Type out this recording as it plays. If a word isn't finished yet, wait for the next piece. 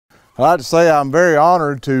I'd like to say I'm very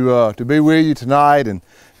honored to be with you tonight, and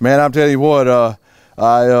man, I'm telling you what,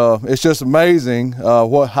 it's just amazing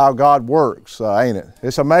how God works, ain't it?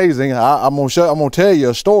 It's amazing. I'm gonna tell you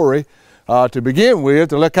a story to begin with,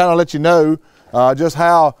 to kind of let you know just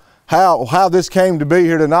how this came to be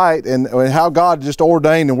here tonight, and how God just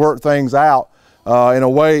ordained and worked things out in a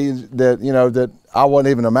way that that I wouldn't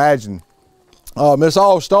even imagine. This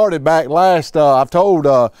all started back last. I told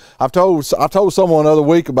someone the other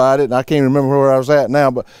week about it, and I can't remember where I was at now.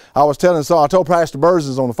 But I was telling I told Pastor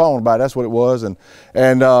Burzins on the phone about it. That's what it was. But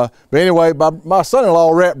anyway, my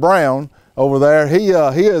son-in-law Rhett Brown over there, he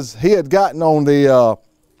had gotten on the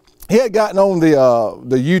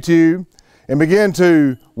YouTube and began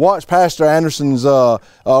to watch Pastor Anderson's a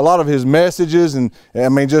lot of his messages, and I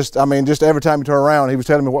mean just every time you turn around, he was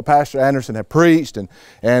telling me what Pastor Anderson had preached, and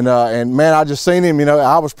man, I just seen him.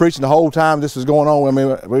 I was preaching the whole time this was going on. I mean,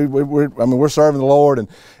 we're serving the Lord,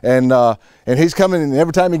 and he's coming, and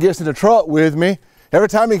every time he gets in the truck with me. Every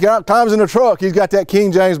time he climbs in the truck, he's got that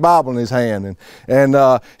King James Bible in his hand.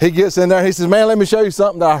 And he gets in there and he says, man, let me show you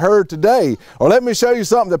something that I heard today. Or let me show you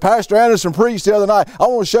something that Pastor Anderson preached the other night. I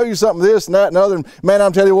want to show you something, this and that and other. And man,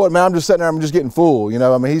 I'm telling you what, man, I'm just sitting there, I'm just getting full.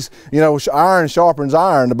 I mean, he's, iron sharpens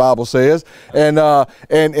iron, the Bible says. And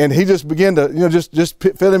he just began to, just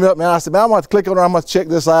fill him up. Man, I said, man, I'm going to have to click on it. I'm going to check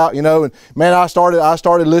this out, And man, I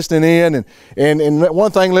started listening in, and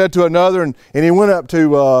one thing led to another. And he went up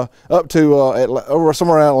to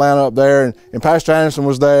somewhere around Atlanta up there, and Pastor Anderson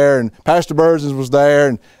was there, and Pastor Burzins was there,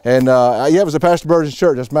 and yeah, it was a Pastor Burzins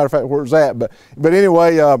church. That's a matter of fact where it was at. But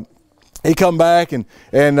anyway, he come back and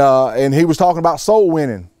he was talking about soul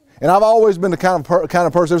winning. And I've always been the kind of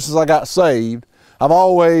person, ever since I got saved, I've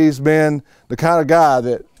always been the kind of guy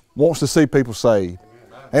that wants to see people saved.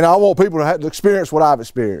 And I want people to have to experience what I've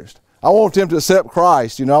experienced. I want them to accept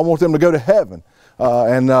Christ. I want them to go to heaven.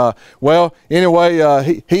 Well,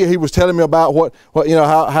 anyway, he was telling me about what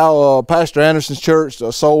how Pastor Anderson's church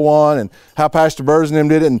soul won, and how Pastor Burzins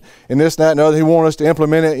did it, and this and that and other. He wanted us to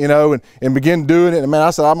implement it, and begin doing it. And man,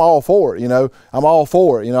 I said, I'm all for it. I'm all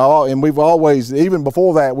for it. And we've always, even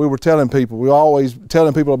before that, we were telling people. We were always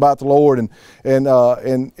telling people about the Lord, and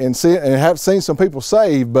have seen some people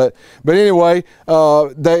saved. But anyway,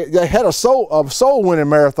 they had a soul winning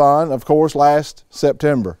marathon, of course, last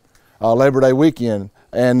September. Labor Day weekend,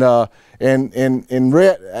 and Rhett,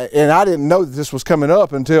 and I didn't know that this was coming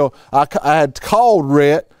up until I had called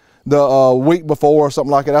Rhett the week before or something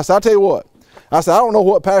like that. I said, I'll tell you what. I said, I don't know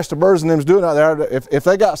what Pastor Burzins doing out there. If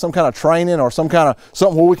they got some kind of training or some kind of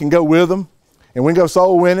something where we can go with them and we can go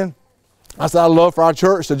soul winning, I said, I'd love for our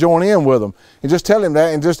church to join in with them, and just tell him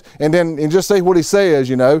that, and just see what he says,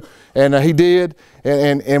 And he did,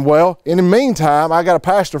 and well, in the meantime, I got a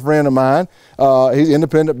pastor friend of mine. He's an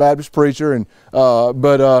independent Baptist preacher, and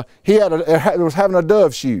he was having a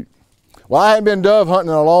dove shoot. Well, I hadn't been dove hunting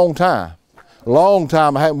in a long time.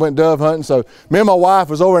 I hadn't went dove hunting. So me and my wife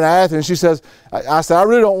was over in Athens, and she says, I said, I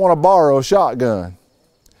really don't want to borrow a shotgun.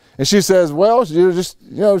 And she says, well, it's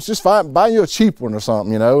just fine, buy you a cheap one or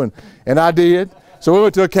something, and I did. So we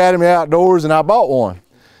went to Academy Outdoors, and I bought one.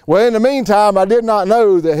 Well, in the meantime, I did not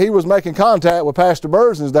know that he was making contact with Pastor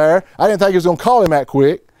Burzins there. I didn't think he was going to call him that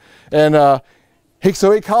quick. And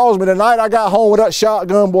so he calls me the night I got home with that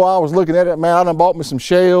shotgun. Boy, I was looking at it, man, I done bought me some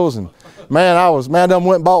shells, and man, I done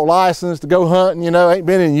went and bought license to go hunting, ain't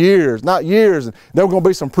been in years, not years. And there was going to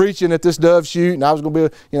be some preaching at this dove shoot, and I was going to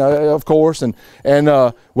be, of course.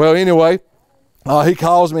 Well, anyway, he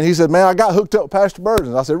calls me, and he said, man, I got hooked up with Pastor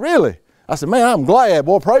Burzins. I said, really? I said, man, I'm glad,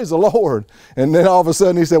 boy, praise the Lord. And then all of a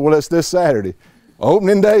sudden he said, well, it's this Saturday,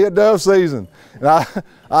 opening day of dove season. And I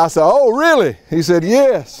said, oh, really? He said,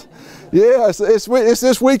 yes. Yeah, it's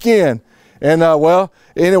this weekend. And well,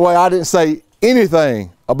 anyway, I didn't say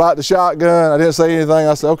anything about the shotgun. I didn't say anything.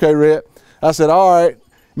 I said, okay, Rhett. I said, all right,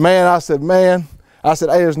 man. I said,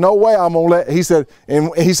 hey, there's no way I'm going to let, he said,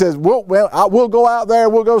 and he says, we'll go out there,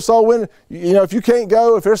 we'll go soul winning. If you can't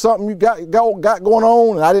go, if there's something you got going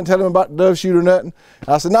on, and I didn't tell him about the dove shoot or nothing.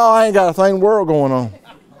 I said, no, I ain't got a thing in the world going on.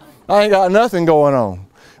 I ain't got nothing going on.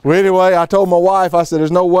 Well, anyway, I told my wife, I said,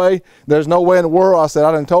 there's no way in the world. I said,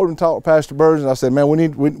 I done told him to talk to Pastor Burzins. I said, man,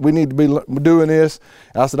 we need to be doing this.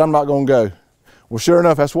 And I said, I'm not going to go. Well, sure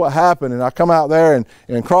enough, that's what happened. And I come out there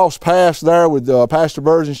and cross paths there with Pastor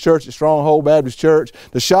Burzins' church at Stronghold Baptist Church.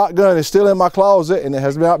 The shotgun is still in my closet, and it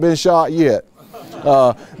has not been shot yet.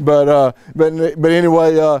 But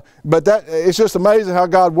anyway, but that it's just amazing how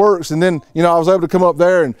God works. And then I was able to come up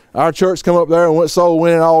there, and our church come up there and went soul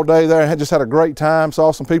winning all day there, and just had a great time.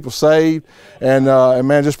 Saw some people saved, and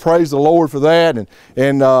man, just praise the Lord for that.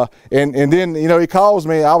 And then he calls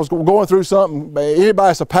me. I was going through something. Anybody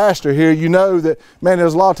that's a pastor here, that man,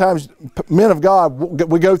 there's a lot of times men of God,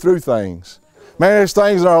 we go through things. Man, there's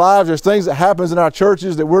things in our lives, there's things that happens in our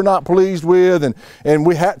churches that we're not pleased with, and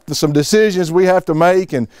we have some decisions we have to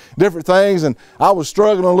make and different things. And I was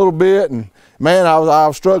struggling a little bit, and man, I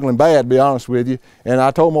was struggling bad, to be honest with you. And I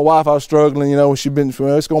told my wife I was struggling, when she'd been,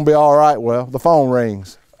 well, it's going to be all right. Well, the phone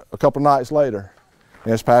rings a couple nights later,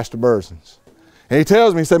 and it's Pastor Burton's. And he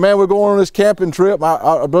tells me, he said, man, we're going on this camping trip.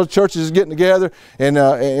 Our churches is getting together. And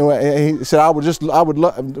he said,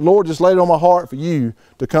 the Lord just laid it on my heart for you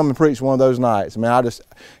to come and preach one of those nights. Man,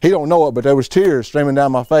 he don't know it, but there was tears streaming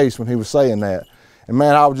down my face when he was saying that. And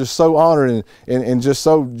man, I was just so honored and just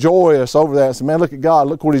so joyous over that. I said, man, look at God,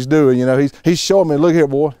 look what he's doing. He's showing me, look here,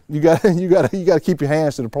 boy, you got to keep your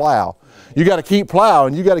hands to the plow. You got to keep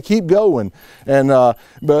plowing. You got to keep going. And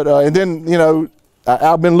then,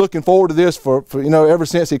 I've been looking forward to this for ever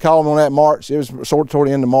since he called me on that March. It was sort of toward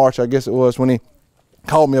the end of March, I guess it was, when he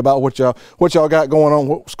called me about what y'all got going on,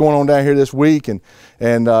 what's going on down here this week, and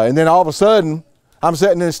then all of a sudden I'm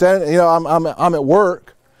sitting and standing, I'm at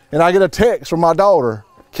work, and I get a text from my daughter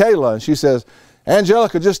Kayla, and she says,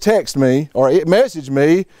 Angelica just texted me or it messaged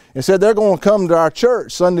me and said they're going to come to our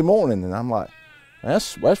church Sunday morning, and I'm like,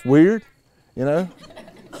 that's weird,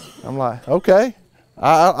 I'm like, okay,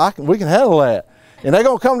 we can handle that. And they're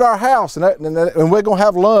going to come to our house, and we're going to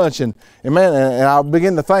have lunch. And I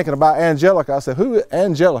began to thinking about Angelica. I said, who is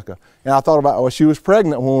Angelica? And I thought about, well, she was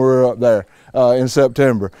pregnant when we were up there in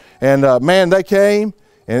September. And man, they came,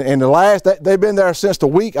 and they've been there since the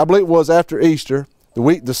week, I believe it was after Easter,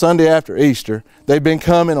 the Sunday after Easter. They've been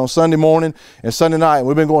coming on Sunday morning and Sunday night, and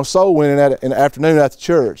we've been going soul winning in the afternoon at the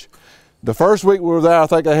church. The first week we were there, I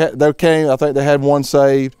think they had one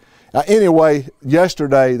saved. Anyway,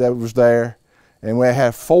 yesterday they was there. And we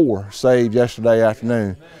had 4 saved yesterday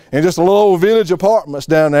afternoon. And just a little old village apartments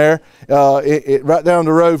down there, right down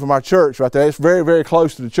the road from our church right there. It's very, very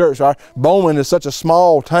close to the church. Our Bowman is such a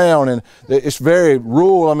small town, and it's very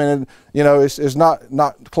rural. I mean, it's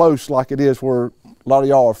not close like it is where a lot of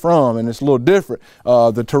y'all are from, and it's a little different.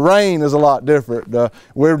 The terrain is a lot different.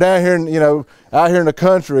 We're down here, out here in the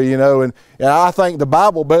country, and I think the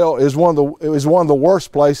Bible Belt is one of the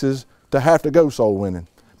worst places to have to go soul winning.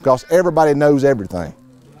 Because everybody knows everything.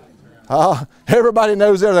 Everybody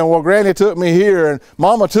knows everything. Well, Granny took me here, and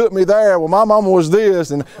Mama took me there. Well, my mama was this,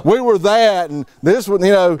 and we were that, and this one,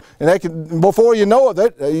 and they can, before you know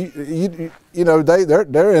it, they're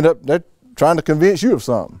trying to convince you of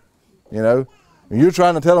something, and you're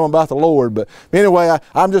trying to tell them about the Lord. But anyway,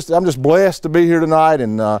 I'm just blessed to be here tonight,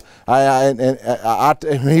 and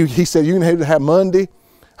he said you can have Monday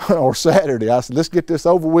or Saturday. I said, let's get this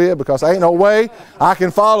over with, because ain't no way I can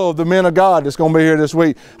follow the men of God that's going to be here this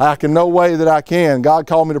week. No way that I can. God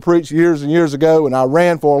called me to preach years and years ago, and I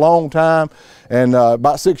ran for a long time. And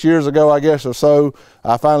about 6 years ago, I guess, or so,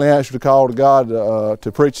 I finally answered the call to God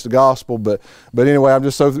to preach the gospel. But anyway, I'm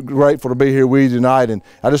just so grateful to be here with you tonight. And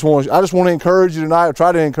I just want to encourage you tonight, or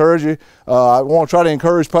try to encourage you. I want to try to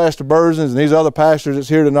encourage Pastor Burzins and these other pastors that's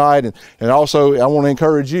here tonight. And also, I want to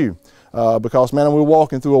encourage you. Because, man, we're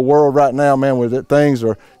walking through a world right now, man, where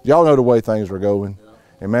y'all know the way things are going.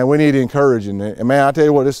 And, man, we need encouraging. And, man, I tell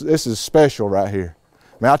you what, this is special right here.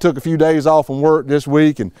 Man, I took a few days off from work this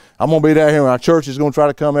week, and I'm going to be down here, and our church is going to try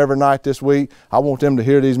to come every night this week. I want them to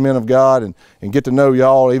hear these men of God and get to know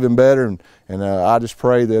y'all even better. And I just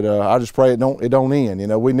pray that, it don't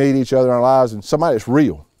end. We need each other in our lives, and somebody that's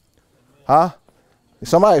real. Huh?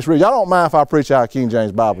 Somebody that's real. Y'all don't mind if I preach out of King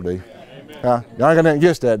James Bible, do you? Y'all ain't got nothing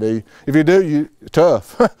against that, do you? If you do, you're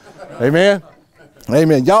tough. Amen?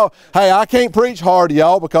 Amen. Y'all, hey, I can't preach hard to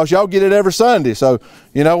y'all because y'all get it every Sunday. So,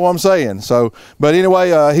 you know what I'm saying. So, but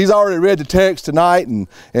anyway, he's already read the text tonight, and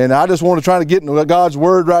I just want to try to get into God's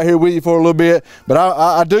Word right here with you for a little bit. But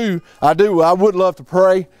I would love to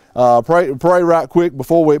pray. Pray right quick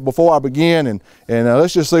before I begin, and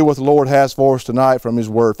let's just see what the Lord has for us tonight from His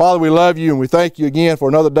Word. Father, we love you, and we thank you again for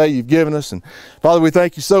another day you've given us. And Father, we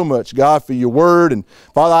thank you so much, God, for your Word. And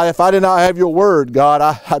Father, if I did not have your Word, God,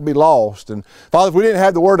 I'd be lost. And Father, if we didn't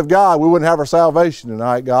have the Word of God, we wouldn't have our salvation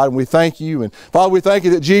tonight, God. And we thank you. And Father, we thank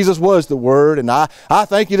you that Jesus was the Word. And I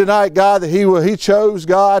thank you tonight, God, that He chose,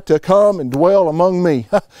 God, to come and dwell among me.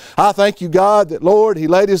 I thank you, God, that, Lord, He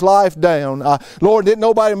laid His life down. Lord, didn't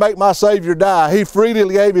nobody make my Savior die. He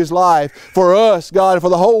freely gave His life for us, God, and for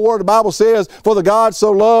the whole world. The Bible says, for the God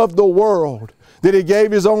so loved the world that He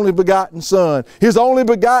gave His only begotten Son. His only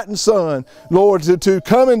begotten Son, Lord, to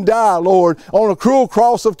come and die, Lord, on a cruel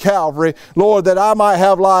cross of Calvary, Lord, that I might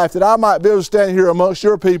have life, that I might be able to stand here amongst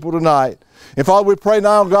your people tonight. And Father, we pray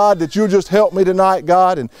now, God, that you'll just help me tonight,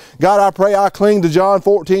 God. And God, I pray I cling to John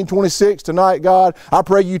 14:26 tonight, God. I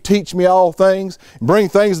pray you teach me all things. Bring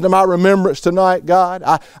things into my remembrance tonight, God.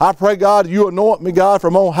 I pray, God, you anoint me, God,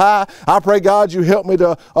 from on high. I pray, God, you help me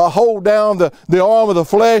to hold down the arm of the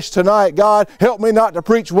flesh tonight, God. Help me not to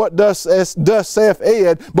preach what thus saith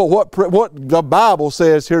Ed, but what the Bible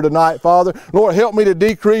says here tonight, Father. Lord, help me to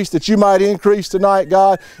decrease that you might increase tonight,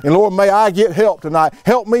 God. And Lord, may I get help tonight.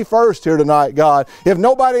 Help me first here tonight, God. If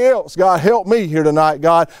nobody else, God, help me here tonight,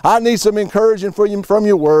 God. I need some encouragement from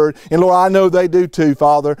your word. And Lord, I know they do too,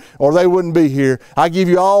 Father, or they wouldn't be here. I give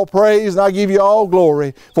you all praise and I give you all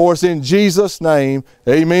glory for us in Jesus' name.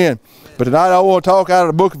 Amen. But tonight I want to talk out of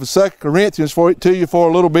the book of 2 Corinthians to you for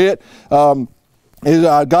a little bit.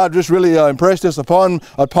 God just really impressed this upon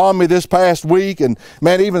me this past week, and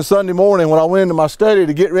man, even Sunday morning when I went into my study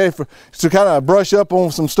to get ready to kind of brush up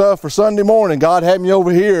on some stuff for Sunday morning, God had me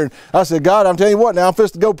over here, and I said, God, I'm telling you what, now I'm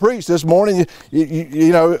supposed to go preach this morning.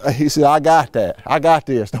 You know, He said, I got that. I got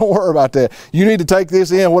this. Don't worry about that. You need to take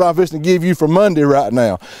this in, what I'm supposed to give you for Monday right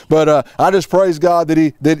now. But I just praise God that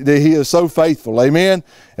He is so faithful. Amen.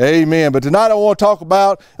 Amen. But tonight I want to talk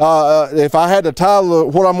about, if I had the title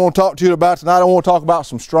of what I'm going to talk to you about tonight, I want to talk about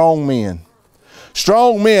some strong men.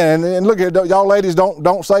 Strong men. And look at y'all ladies, don't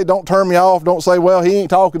turn me off. Don't say, well, he ain't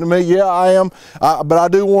talking to me. Yeah, I am. But I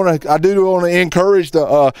do want to encourage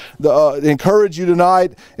encourage you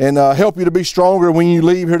tonight and help you to be stronger when you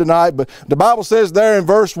leave here tonight. But the Bible says there in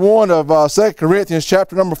verse 1 of 2 Corinthians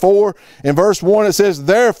chapter number 4, in verse 1 it says,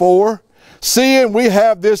 therefore, seeing we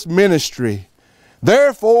have this ministry.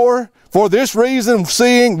 Therefore, for this reason,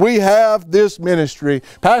 seeing we have this ministry.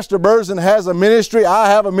 Pastor Burson has a ministry.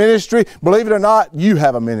 I have a ministry. Believe it or not, you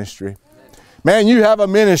have a ministry. Man, you have a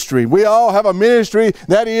ministry. We all have a ministry,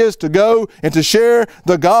 that is to go and to share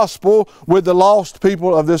the gospel with the lost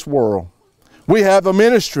people of this world. We have a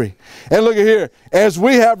ministry. And look at here. As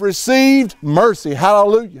we have received mercy.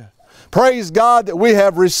 Hallelujah. Praise God that we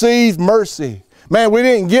have received mercy. Man, we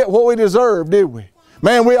didn't get what we deserved, did we?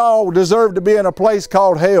 Man, we all deserve to be in a place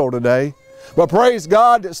called hell today. But praise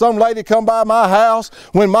God that some lady come by my house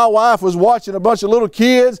when my wife was watching a bunch of little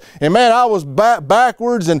kids, and man, I was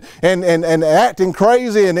backwards and acting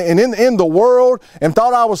crazy and in the world, and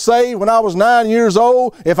thought I was saved when I was 9 years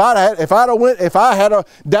old. If I had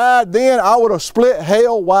died then, I would have split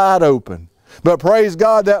hell wide open. But praise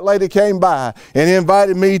God, that lady came by and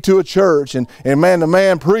invited me to a church. And man, the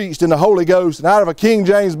man preached in the Holy Ghost and out of a King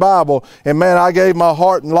James Bible. And man, I gave my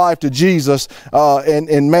heart and life to Jesus.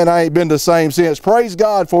 And man, I ain't been the same since. Praise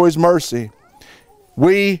God for His mercy.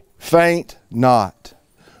 We faint not.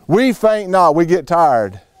 We faint not. We get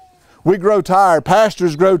tired. We grow tired.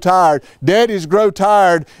 Pastors grow tired. Daddies grow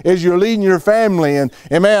tired as you're leading your family. And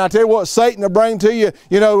man, I tell you what, Satan will bring to you,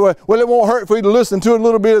 well, it won't hurt for you to listen to a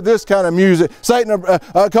little bit of this kind of music. Satan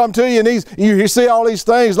will come to you and you see all these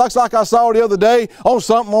things. Looks like I saw the other day on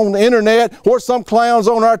something on the internet where some clowns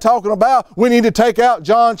on there talking about we need to take out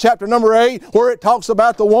John chapter number 8 where it talks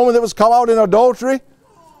about the woman that was caught in adultery.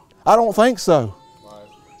 I don't think so.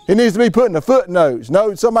 It needs to be put in the footnotes.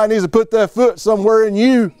 No, somebody needs to put their foot somewhere in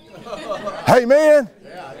you. Amen.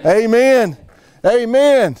 Amen.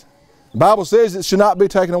 Amen. The Bible says it should not be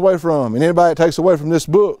taken away from. And anybody that takes away from this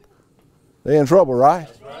book, they're in trouble, right?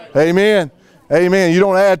 Amen. Amen. You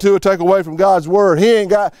don't add to or take away from God's word. He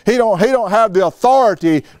don't have the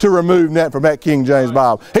authority to remove that from that King James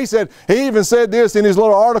Bible. He even said this in his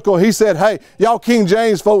little article. He said, hey, y'all King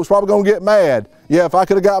James folks probably going to get mad. Yeah, if I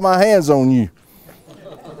could have got my hands on you.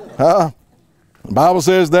 The Bible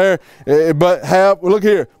says there, but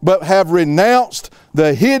have renounced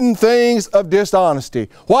the hidden things of dishonesty.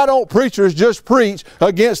 Why don't preachers just preach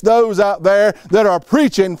against those out there that are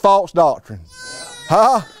preaching false doctrine?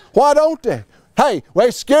 Why don't they? Hey,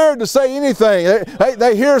 they're scared to say anything.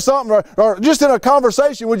 They hear something or just in a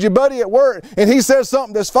conversation with your buddy at work and he says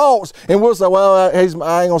something that's false and we'll say, well, I ain't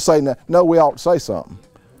going to say nothing. No, we ought to say something.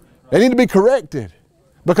 They need to be corrected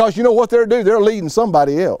because you know what they're doing? They're leading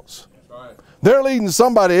somebody else. They're leading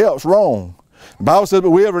somebody else wrong. The Bible says,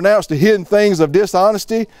 but we have renounced the hidden things of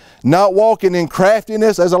dishonesty, not walking in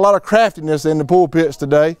craftiness. There's a lot of craftiness in the pulpits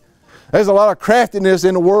today. There's a lot of craftiness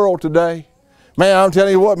in the world today. Man, I'm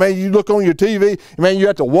telling you what, man, you look on your TV, man, you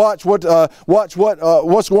have to watch what's going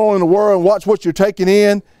on in the world and watch what you're taking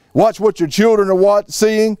in, watch what your children are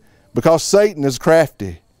seeing, because Satan is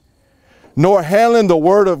crafty. Nor handling the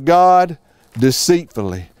word of God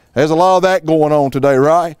deceitfully. There's a lot of that going on today,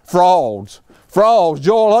 right? Frauds. frauds.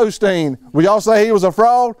 Joel Osteen, will y'all say he was a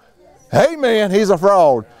fraud? Amen. He's a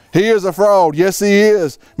fraud. He is a fraud. Yes, he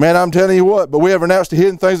is. Man, I'm telling you what. But we have renounced the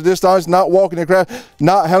hidden things of dishonest, not walking in craft,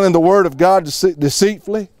 not handling the word of God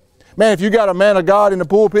deceitfully. Man, if you got a man of God in the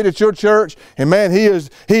pulpit at your church, and man, he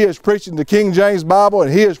is preaching the King James Bible,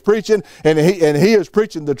 and he is preaching, and he is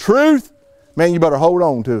preaching the truth, man, you better hold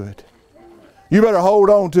on to it. You better hold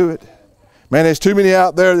on to it. Man, there's too many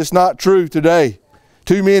out there that's not true today.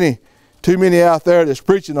 Too many out there that's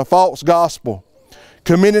preaching a false gospel.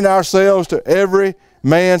 Commending ourselves to every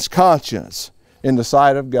man's conscience in the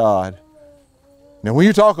sight of God. Now, when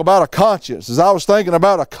you talk about a conscience, as I was thinking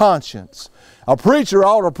about a conscience, a preacher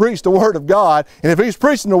ought to preach the Word of God, and if he's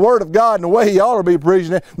preaching the Word of God in the way he ought to be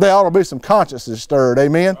preaching it, there ought to be some consciences stirred.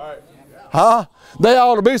 Amen? Right. Huh? There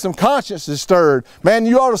ought to be some consciences stirred. Man,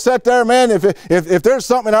 you ought to sit there, man, if there's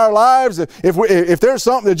something in our lives, if there's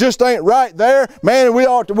something that just ain't right there, man, we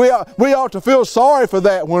ought to feel sorry for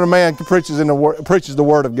that when a man preaches the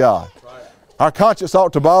Word of God. Right. Our conscience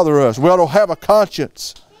ought to bother us. We ought to have a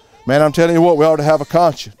conscience. Man, I'm telling you what, we ought to have a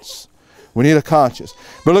conscience. We need a conscience.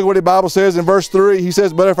 But look what the Bible says in verse 3. He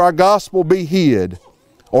says, but if our gospel be hid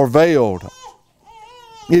or veiled,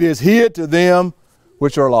 it is hid to them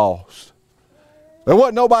which are lost. There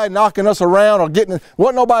wasn't nobody knocking us around or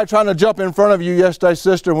wasn't nobody trying to jump in front of you yesterday,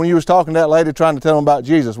 sister, when you was talking to that lady trying to tell them about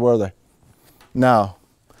Jesus, were they? No.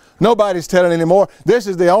 Nobody's telling anymore. This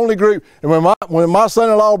is the only group. And when my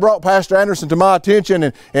son-in-law brought Pastor Anderson to my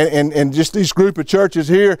attention and just this group of churches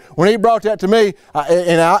here, when he brought that to me,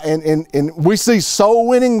 and we see soul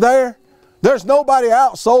winning there, there's nobody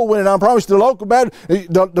out soul winning. I promise you, the local Baptist,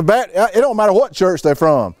 it don't matter what church they're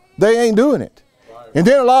from. They ain't doing it. And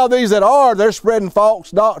then a lot of these that are, they're spreading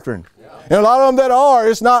false doctrine. And a lot of them that are,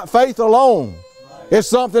 it's not faith alone. It's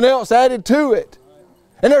something else added to it.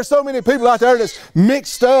 And there's so many people out there that's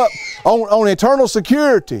mixed up on eternal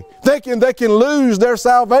security, thinking they can lose their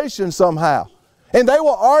salvation somehow. And they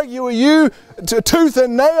will argue with you tooth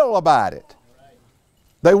and nail about it.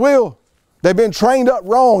 They will. They've been trained up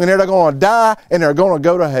wrong, and they're going to die, and they're going to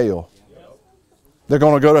go to hell. They're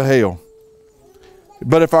going to go to hell.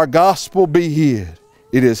 But if our gospel be hid,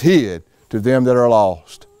 it is hid to them that are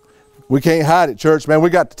lost. We can't hide it, church, man.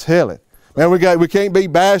 We got to tell it. Man, we can't be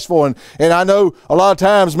bashful. And I know a lot of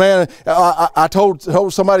times, man, I told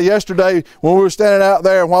somebody yesterday when we were standing out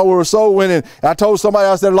there while we were soul winning, I told somebody,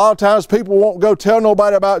 I said, a lot of times people won't go tell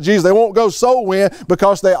nobody about Jesus. They won't go soul win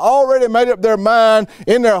because they already made up their mind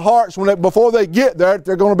in their hearts before they get there,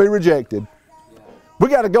 they're going to be rejected. We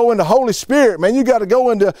got to go into Holy Spirit, man. You got to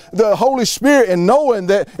go into the Holy Spirit and knowing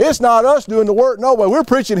that it's not us doing the work. No way. We're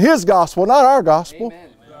preaching His gospel, not our gospel. Amen.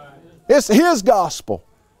 It's His gospel.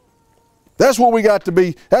 That's what we got to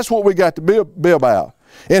be. That's what we got to be about.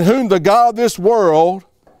 In whom the God of this world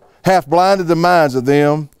hath blinded the minds of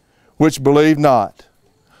them which believe not.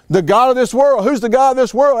 The God of this world. Who's the God of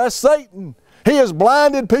this world? That's Satan. He has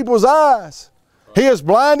blinded people's eyes. He has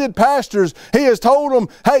blinded pastors. He has told them,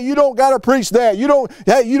 hey, you don't got to preach that. You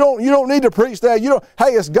don't need to preach that.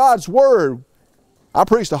 Hey, it's God's word. I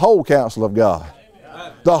preach the whole counsel of God.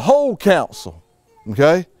 The whole counsel.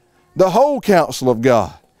 Okay? The whole counsel of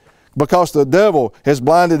God. Because the devil has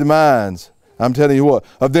blinded the minds, I'm telling you what,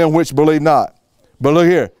 of them which believe not. But look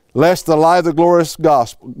here, lest the light of the glorious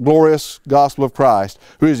gospel of Christ,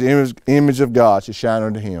 who is the image of God, should shine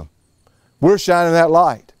unto him. We're shining that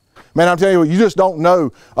light. Man, I'm telling you what, you just don't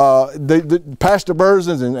know. The Pastor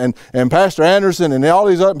Berzins and Pastor Anderson and all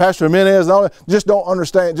these other, Pastor Jimenez and all that, just don't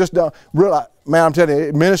understand, just don't realize. Man, I'm telling you,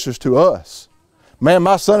 it ministers to us. Man,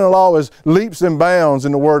 my son-in-law is leaps and bounds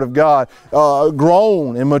in the Word of God,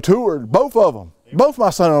 grown and matured, both of them. Both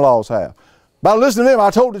my son-in-laws have. By listening to them,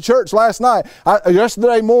 I told the church last night,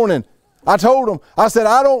 yesterday morning, I told them, I said,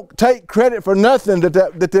 I don't take credit for nothing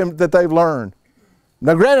that they've learned.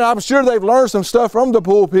 Now, granted, I'm sure they've learned some stuff from the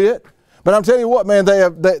pulpit, but I'm telling you what, man,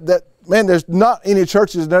 man, there's not any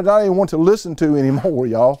churches that I even want to listen to anymore,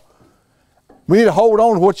 y'all. We need to hold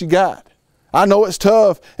on to what you got. I know it's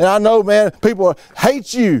tough, and I know, man, people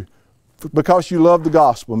hate you because you love the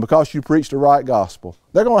gospel and because you preach the right gospel.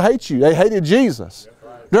 They're going to hate you. They hated Jesus.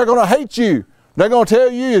 They're going to hate you. They're going to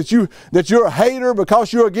tell you that you're a hater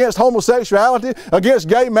because you're against homosexuality, against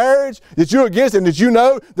gay marriage, that you're against it, and that you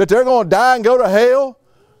know that they're going to die and go to hell.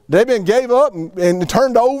 They've been gave up and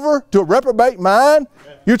turned over to a reprobate mind.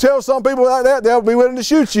 You tell some people like that, they'll be willing to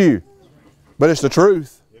shoot you. But it's the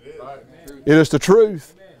truth. It is the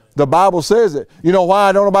truth. The Bible says it. You know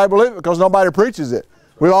why don't nobody believe it? Because nobody preaches it.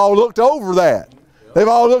 We've all looked over that. They've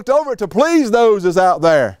all looked over it to please those that's out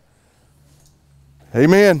there.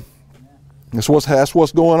 Amen. That's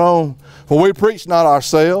what's going on. For we preach not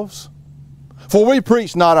ourselves. For we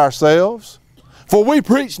preach not ourselves. For we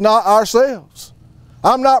preach not ourselves.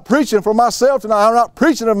 I'm not preaching for myself tonight. I'm not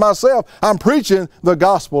preaching of myself. I'm preaching the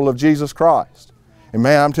gospel of Jesus Christ. And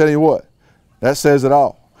man, I'm telling you what, that says it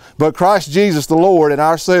all. But Christ Jesus the Lord and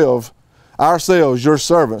ourselves, your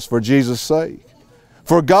servants for Jesus' sake.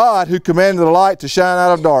 For God, who commanded the light to shine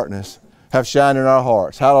out of darkness, have shined in our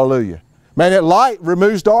hearts. Hallelujah. Man, that light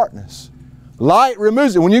removes darkness. Light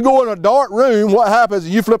removes it. When you go in a dark room, what happens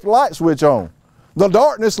is you flip the light switch on. The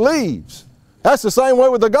darkness leaves. That's the same way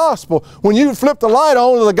with the gospel. When you flip the light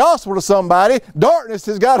on to the gospel to somebody, darkness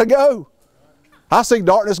has got to go. I see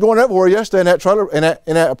darkness going everywhere yesterday in that trailer, in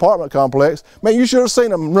that apartment complex. Man, you should have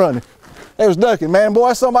seen them running. They was ducking. Man,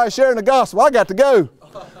 boy, somebody sharing the gospel. I got to go.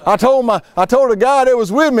 I told the guy that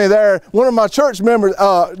was with me there, one of my church members,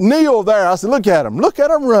 Neil there, I said, look at him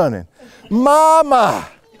running. My.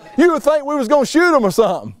 You would think we was going to shoot him or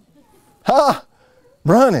something. Huh?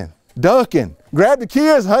 Running, ducking. Grab the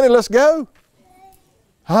kids, honey, let's go.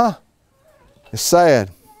 Huh? It's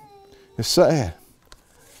sad. It's sad.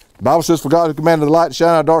 The Bible says, for God who commanded the light to shine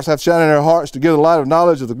out of darkness hath shined in our hearts to give the light of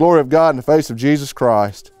knowledge of the glory of God in the face of Jesus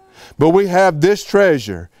Christ. But we have this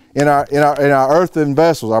treasure in our earthen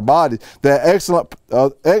vessels, our bodies, that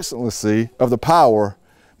excellency of the power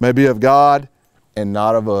may be of God and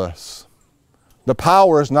not of us. The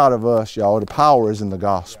power is not of us, y'all. The power is in the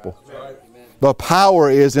gospel. The power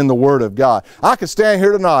is in the Word of God. I could stand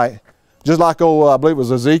here tonight, just like I believe it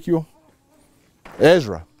was Ezekiel,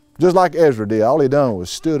 Ezra, just like Ezra did. All he done was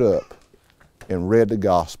stood up and read the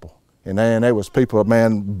gospel. And then there was people,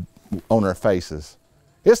 man, on their faces.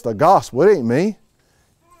 It's the gospel. It ain't me.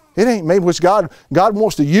 It ain't me. Which God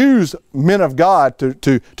wants to use men of God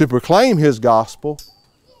to proclaim His gospel.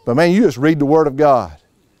 But man, you just read the Word of God,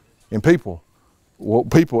 and it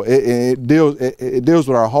deals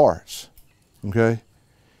with our hearts. Okay.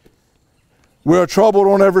 We're troubled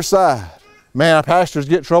on every side. Man, our pastors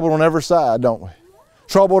get troubled on every side, don't we?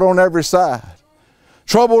 Troubled on every side.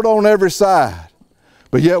 Troubled on every side.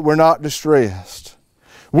 But yet we're not distressed.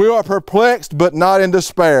 We are perplexed, but not in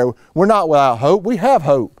despair. We're not without hope. We have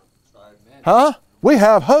hope. Huh? We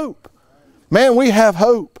have hope. Man, we have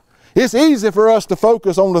hope. It's easy for us to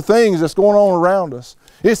focus on the things that's going on around us.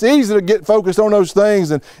 It's easy to get focused on those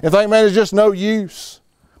things and think, man, it's just no use.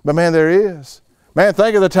 But man, there is. Man,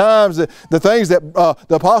 think of the times, the things that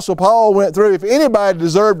the Apostle Paul went through. If anybody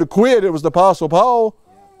deserved to quit, it was the Apostle Paul.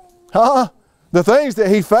 Huh? The things that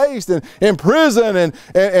he faced in prison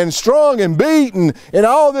and strung and beaten and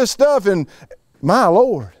all this stuff. And my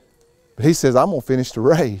Lord. But he says, I'm going to finish the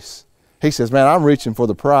race. He says, man, I'm reaching for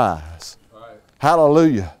the prize. Right.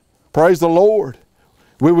 Hallelujah. Praise the Lord.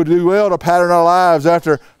 We would do well to pattern our lives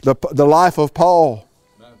after the life of Paul.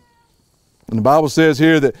 Amen. And the Bible says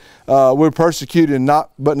here that we're persecuted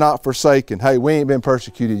but not forsaken. Hey, we ain't been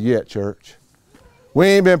persecuted yet, church. We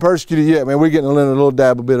ain't been persecuted yet. Man, we're getting a little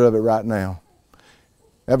dab bit of it right now.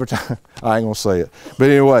 Every time, I ain't going to say it.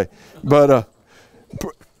 But anyway,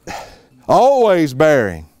 always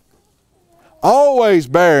bearing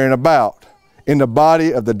about in the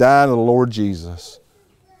body of the dying of the Lord Jesus.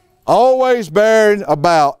 Always bearing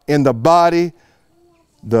about in the body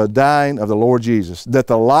the dying of the Lord Jesus, that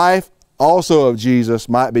the life also of Jesus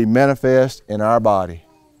might be manifest in our body.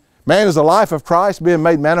 Man, is the life of Christ being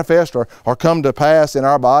made manifest or come to pass in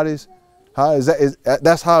our bodies?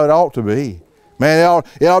 That's how it ought to be. Man,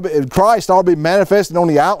 Christ ought to be manifested on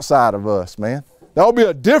the outside of us, man. There ought to be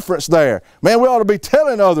a difference there. Man, we ought to be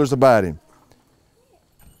telling others about Him.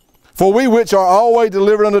 For we which are always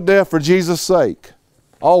delivered unto death for Jesus' sake.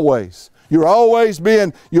 Always. You're always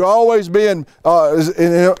being,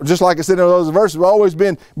 just like I said in those verses, we're always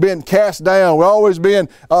being cast down. We're always being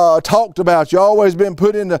talked about. You're always being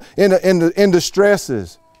put in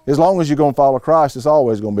distresses. As long as you're going to follow Christ, it's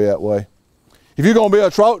always going to be that way. If you're going to be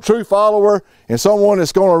a true follower and someone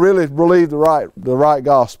that's going to really believe the right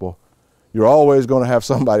gospel, you're always going to have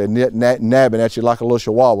somebody nabbing at you like a little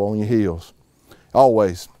chihuahua on your heels.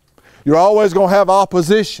 Always. You're always going to have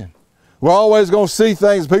opposition. We're always going to see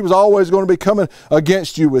things. People's always going to be coming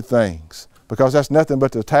against you with things, because that's nothing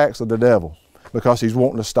but the attacks of the devil, because he's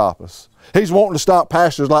wanting to stop us. He's wanting to stop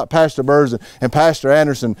pastors like Pastor Burrs and Pastor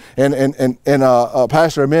Anderson and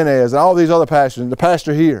Pastor Jimenez and all these other pastors and the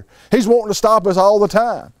pastor here. He's wanting to stop us all the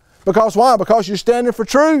time. Because why? Because you're standing for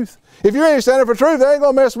truth. If you ain't standing for truth, they ain't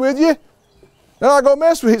going to mess with you. They're not going to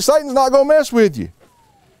mess with you. Satan's not going to mess with you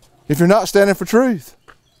if you're not standing for truth.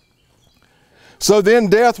 So then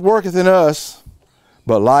death worketh in us,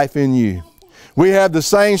 but life in you. We have the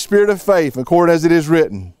same spirit of faith, according as it is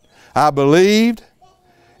written, I believed,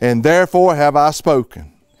 and therefore have I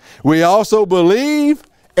spoken. We also believe,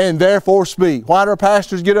 and therefore speak. Why do our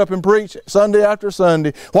pastors get up and preach Sunday after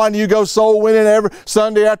Sunday? Why do you go soul winning every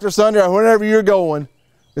Sunday after Sunday or whenever you're going?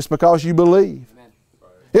 It's because you believe. Amen.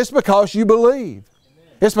 It's because you believe.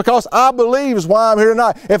 Amen. It's because I believe is why I'm here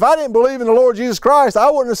tonight. If I didn't believe in the Lord Jesus Christ, I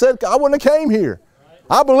wouldn't have came here.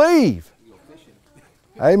 I believe.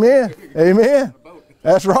 Amen. Amen.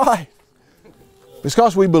 That's right. It's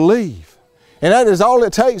because we believe. And that is all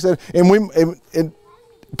it takes. And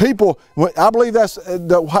people, I believe that's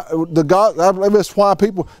the God. I believe that's why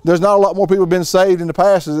there's not a lot more people been saved in the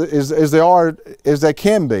past as they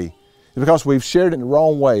can be. It's because we've shared it in the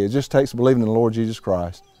wrong way. It just takes believing in the Lord Jesus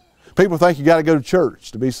Christ. People think you got to go to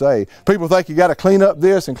church to be saved. People think you got to clean up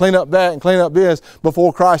this and clean up that and clean up this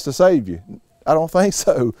before Christ to save you. I don't think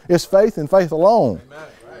so. It's faith and faith alone. Amen.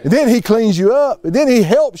 And then He cleans you up. And then He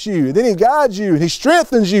helps you. And then He guides you. And He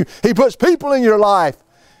strengthens you. He puts people in your life.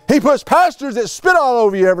 He puts pastors that spit all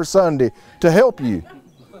over you every Sunday to help you.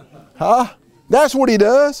 Huh? That's what He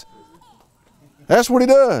does. That's what He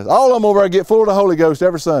does. All of them over there get full of the Holy Ghost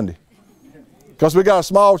every Sunday. Because we got a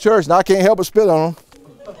small church and I can't help but spit on them.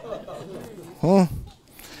 The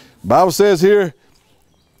Bible says here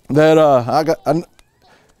that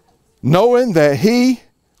knowing that He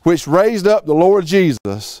which raised up the Lord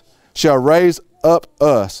Jesus shall raise up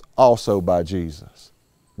us also by Jesus.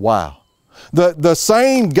 Wow. The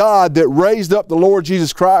same God that raised up the Lord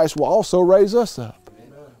Jesus Christ will also raise us up.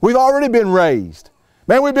 Amen. We've already been raised.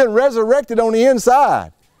 Man, we've been resurrected on the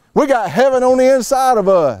inside. We got heaven on the inside of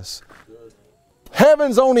us.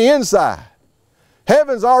 Heaven's on the inside.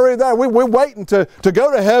 Heaven's already there. We're waiting to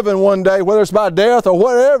go to heaven one day, whether it's by death or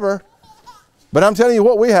whatever. But I'm telling you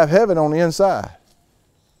what, we have heaven on the inside.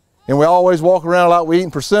 And we always walk around like we're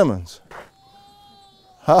eating persimmons.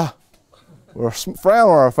 Huh? Or a frown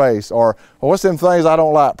on our face. Or what's them things I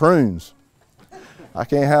don't like? Prunes. I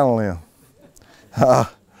can't handle them.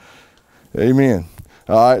 Amen.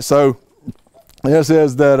 All right, so it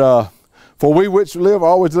says that, for we which live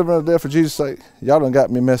always live in the death for Jesus' sake. Y'all done got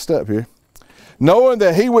me messed up here. Knowing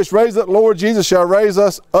that He which raised up the Lord Jesus shall raise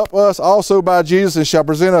us up us also by Jesus and shall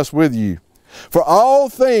present us with you. For all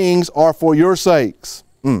things are for your sakes.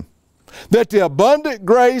 That the abundant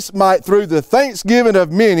grace might through the thanksgiving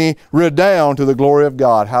of many redound to the glory of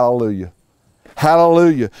God. Hallelujah.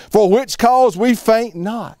 Hallelujah. For which cause we faint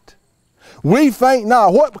not. We faint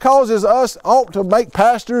not. What causes us ought to make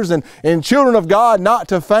pastors and children of God not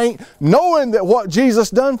to faint? Knowing that what Jesus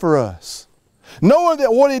done for us. Knowing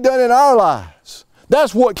that what He done in our lives.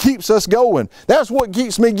 That's what keeps us going. That's what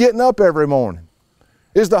keeps me getting up every morning.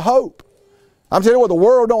 Is the hope. I'm telling you what, the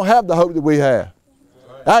world don't have the hope that we have.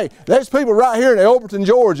 Hey, there's people right here in Elberton,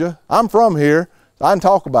 Georgia. I'm from here. So I can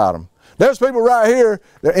talk about them. There's people right here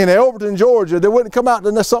in Elberton, Georgia that wouldn't come out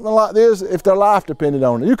to something like this if their life depended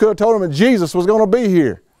on it. You could have told them that Jesus was going to be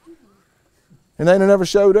here. And they never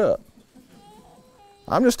showed up.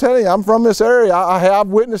 I'm just telling you, I'm from this area. I've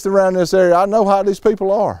witnessed around this area. I know how these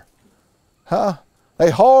people are. Huh?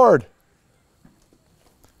 They hard.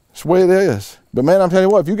 That's the way it is. But man, I'm telling you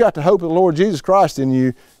what, if you got the hope of the Lord Jesus Christ in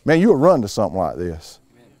you, man, you'll run to something like this.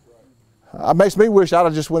 It makes me wish I'd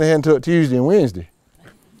have just went ahead and took Tuesday and Wednesday.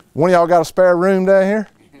 One of y'all got a spare room down here?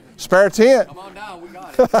 Spare tent? Come on down, we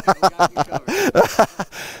got it.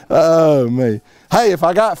 Oh, me. Hey, if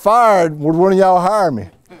I got fired, would one of y'all hire me?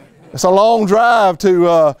 It's a long drive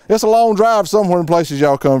somewhere in places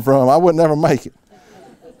y'all come from. I would never make it.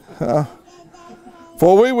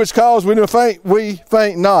 For we which cause we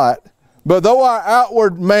faint not, but though our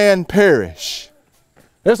outward man perish.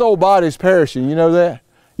 This old body's perishing, you know that?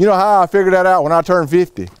 You know how I figured that out when I turned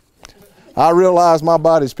 50? I realized my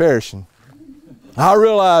body's perishing. I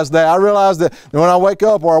realized that. I realized that when I wake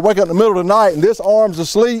up, or I wake up in the middle of the night and this arm's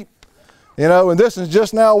asleep, you know, and this is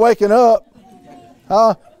just now waking up.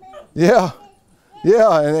 Yeah.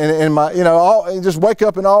 And my, you know, just wake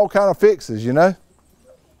up in all kind of fixes, you know.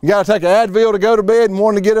 You got to take an Advil to go to bed and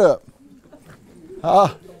one to get up.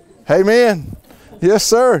 Amen. Yes,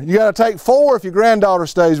 sir. You got to take 4 if your granddaughter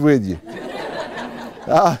stays with you.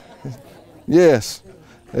 Yes.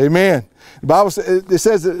 Amen. The Bible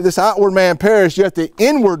says that this outward man perished, yet the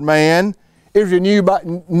inward man is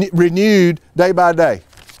renewed day by day.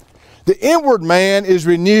 The inward man is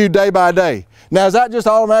renewed day by day. Now, is that just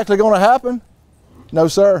automatically going to happen? No,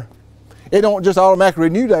 sir. It don't just automatically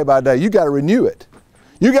renew day by day. You got to renew it.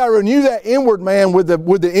 You got to renew that inward man with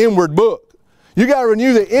the inward book. You got to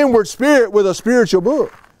renew the inward spirit with a spiritual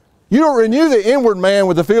book. You don't renew the inward man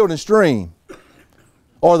with the Field and Stream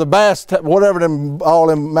or the Bass, whatever all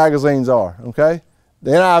them magazines are, okay?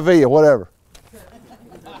 The NIV or whatever.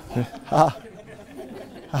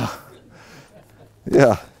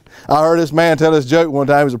 Yeah. I heard this man tell this joke one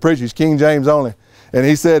time. He was a preacher. He's King James only. And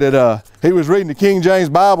he said that he was reading the King James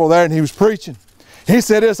Bible there and he was preaching. He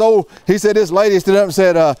said this lady stood up and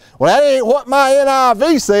said, well, that ain't what my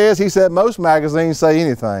NIV says. He said, most magazines say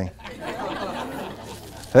anything.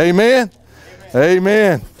 Amen?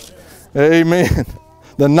 Amen. Amen.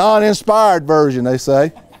 The non-inspired version, they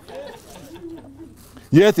say.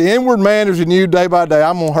 Yet the inward man is renewed day by day.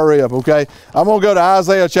 I'm going to hurry up, okay? I'm going to go to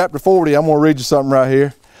Isaiah chapter 40. I'm going to read you something right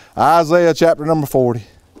here. Isaiah chapter number 40.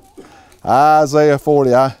 Isaiah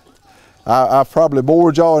 40. I probably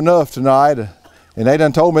bored y'all enough tonight. And they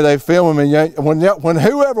done told me they filming me. When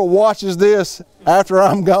whoever watches this after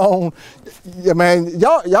I'm gone, man,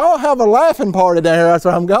 y'all have a laughing party down here after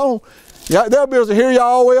I'm gone. They'll be able to hear y'all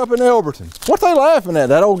all the way up in Elberton. What they laughing at?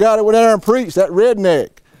 That old guy that went down there and preached, that redneck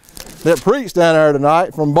that preached down there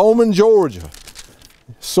tonight from Bowman, Georgia.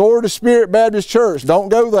 Sword of Spirit Baptist Church. Don't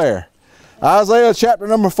go there. Isaiah chapter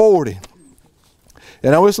number 40.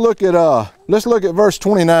 And now let's look at verse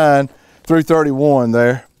 29 through 31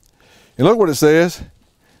 there. And look what it says.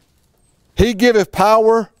 He giveth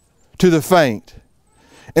power to the faint,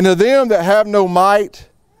 and to them that have no might,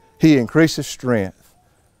 he increaseth strength.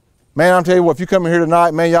 Man, I'm telling you what, if you come in here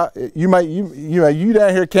tonight, man, you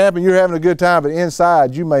down here camping, you're having a good time, but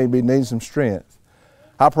inside you may be needing some strength.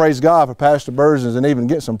 I praise God for Pastor Bursons and even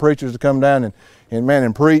get some preachers to come down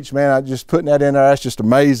and preach. Man, I just putting that in there, that's just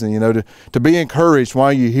amazing, to be encouraged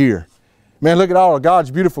while you're here. Man, look at all of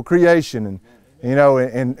God's beautiful creation and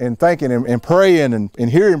thinking and praying and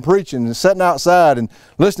hearing preaching and sitting outside and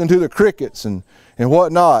listening to the crickets and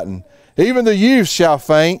whatnot. And even the youth shall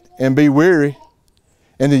faint and be weary,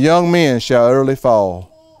 and the young men shall early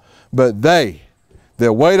fall. But they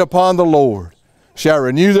that wait upon the Lord shall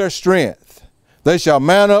renew their strength. They shall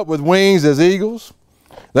mount up with wings as eagles.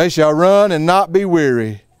 They shall run and not be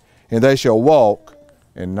weary, and they shall walk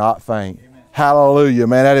and not faint. Amen. Hallelujah,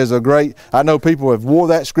 man. That is a great, I know people have wore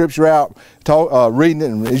that scripture out, reading it,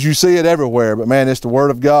 and as you see it everywhere, but man, it's the Word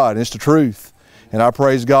of God, and it's the truth. And I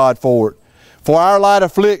praise God for it. For our light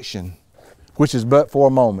affliction, which is but for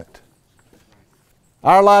a moment.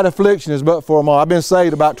 Our light affliction is but for a moment. I've been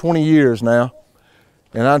saved about 20 years now,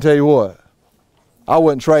 and I'll tell you what, I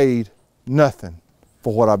wouldn't trade nothing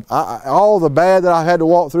for what all the bad that I had to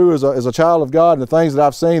walk through as a child of God and the things that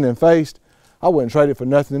I've seen and faced, I wouldn't trade it for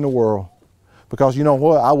nothing in the world. Because you know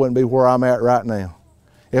what? I wouldn't be where I'm at right now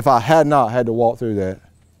if I had not had to walk through that.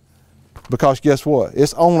 Because guess what?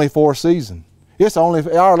 It's only for a season. It's only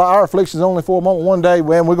our affliction is only for a moment. One day,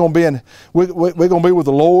 man, we're going to be with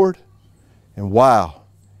the Lord, and wow,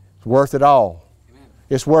 it's worth it all. Amen.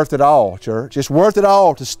 It's worth it all, church. It's worth it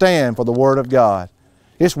all to stand for the Word of God.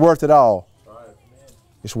 It's worth it all.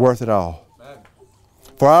 It's worth it all. Amen.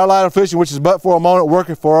 For our light affliction, which is but for a moment,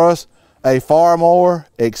 worketh for us a far more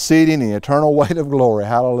exceeding and eternal weight of glory.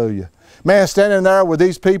 Hallelujah. Man, standing there with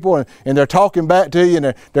these people and they're talking back to you,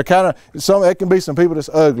 and they're kind of, it can be some people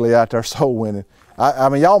that's ugly out there soul winning. I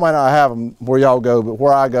mean, y'all might not have them where y'all go, but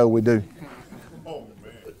where I go, we do.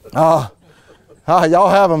 Y'all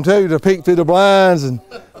have them too, to peek through the blinds, and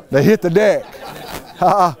they hit the deck.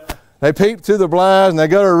 They peep through the blinds and they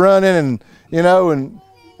go to running,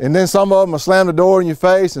 and then some of them will slam the door in your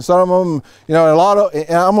face, and some of them, and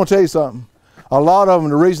I'm going to tell you something. A lot of them,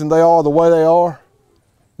 the reason they are the way they are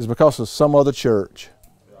is because of some other church.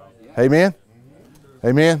 Amen?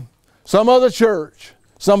 Amen? Some other church.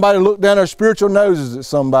 Somebody looked down their spiritual noses at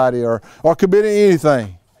somebody or could be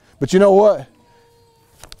anything. But you know what?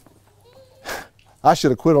 I should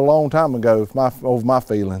have quit a long time ago over my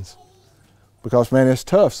feelings. Because, man, it's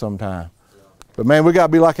tough sometimes. But, man, we got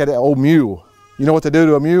to be like that old mule. You know what they do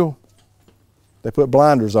to a mule? They put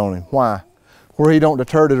blinders on him. Why? Where he don't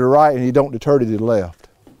deter to the right and he don't deter to the left.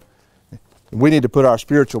 We need to put our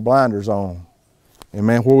spiritual blinders on. And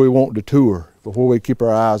man, where we won't detour, but where we keep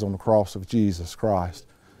our eyes on the cross of Jesus Christ.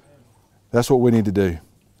 That's what we need to do.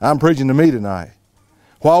 I'm preaching to me tonight.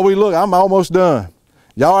 While we look, I'm almost done.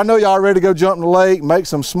 Y'all, I know y'all ready to go jump in the lake, make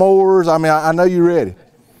some s'mores. I mean, I know you're ready.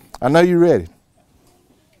 I know you're ready.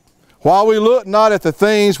 While we look not at the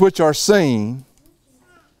things which are seen,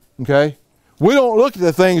 okay? We don't look at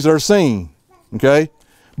the things that are seen, okay?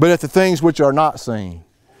 But at the things which are not seen.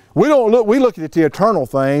 We look at the eternal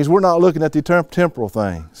things. We're not looking at the temporal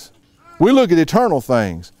things. We look at eternal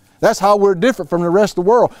things. That's how we're different from the rest of the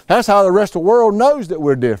world. That's how the rest of the world knows that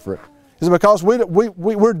we're different. It's because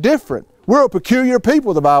we're different. We're a peculiar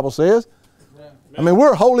people, the Bible says. I mean,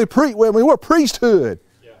 we're holy we're priesthood.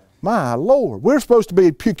 My Lord, we're supposed to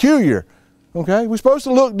be peculiar, okay? We're supposed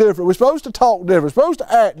to look different. We're supposed to talk different. We're supposed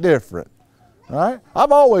to act different, all right?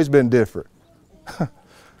 I've always been different. I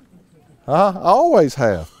always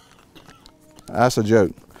have. That's a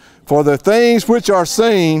joke. For the things which are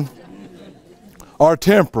seen are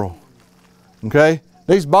temporal. Okay?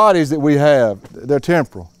 These bodies that we have, they're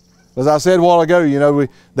temporal. As I said a while ago, you know,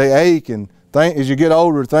 they ache, and as you get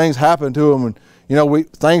older, things happen to them, and you know,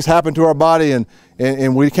 things happen to our body,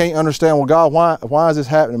 and we can't understand, well, God, why is this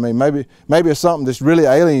happening to me? Maybe it's something that's really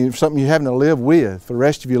alien, something you're having to live with for the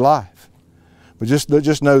rest of your life. But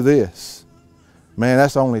just know this, man,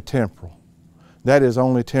 that's only temporal. That is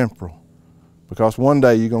only temporal, because one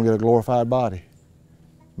day you're going to get a glorified body.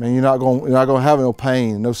 Man, you're not going to have no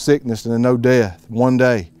pain, no sickness, and no death one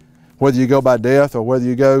day. Whether you go by death or whether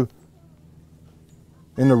you go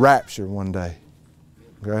in the rapture one day.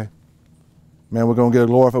 Okay? Man, we're going to get a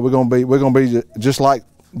glorified. We're going to be just like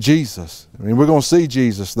Jesus. I mean, we're going to see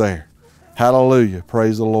Jesus there. Hallelujah.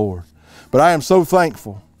 Praise the Lord. But I am so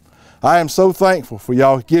thankful. I am so thankful for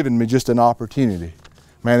y'all giving me just an opportunity.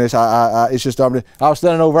 Man, it's just, I was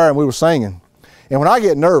standing over there and we were singing. And when I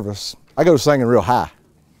get nervous, I go to singing real high.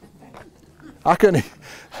 I couldn't,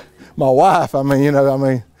 my wife,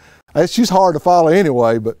 she's hard to follow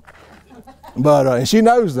anyway, but and she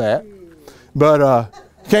knows that. But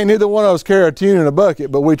can't neither one of us carry a tune in a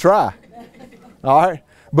bucket, but we try. All right?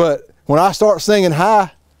 But when I start singing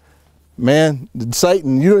high, man,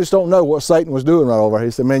 Satan, you just don't know what Satan was doing right over here.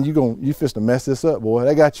 He said, man, you fist to mess this up, boy.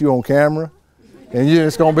 They got you on camera, and you're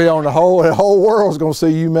just going to be on the whole world's going to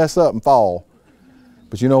see you mess up and fall.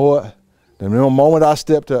 But you know what? The moment I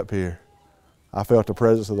stepped up here, I felt the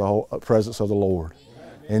presence of the Lord.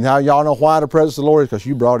 And now y'all know why the presence of the Lord is, because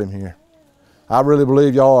you brought him here. I really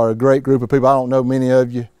believe y'all are a great group of people. I don't know many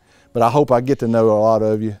of you, but I hope I get to know a lot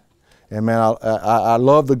of you. And man, I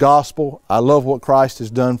love the gospel. I love what Christ has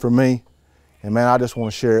done for me. And man, I just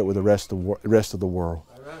want to share it with the rest of the world.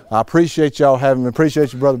 I appreciate y'all having me.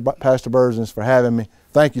 Appreciate you, Brother Pastor Burzins, for having me.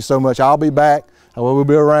 Thank you so much. I'll be back. We'll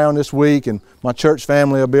be around this week, and my church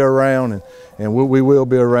family will be around, and we will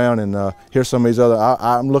be around, and hear some of these other.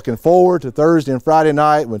 I'm looking forward to Thursday and Friday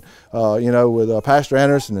night with Pastor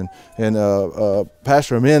Anderson and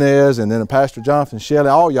Pastor Jimenez, and then Pastor Jonathan Shelley,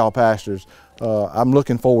 all y'all pastors. I'm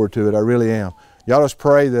looking forward to it. I really am. Y'all just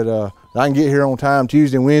pray that I can get here on time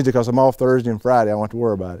Tuesday and Wednesday, because I'm off Thursday and Friday. I don't have to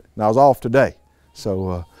worry about it. And I was off today.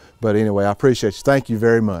 So, but anyway, I appreciate you. Thank you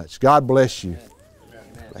very much. God bless you.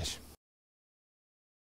 Bless you.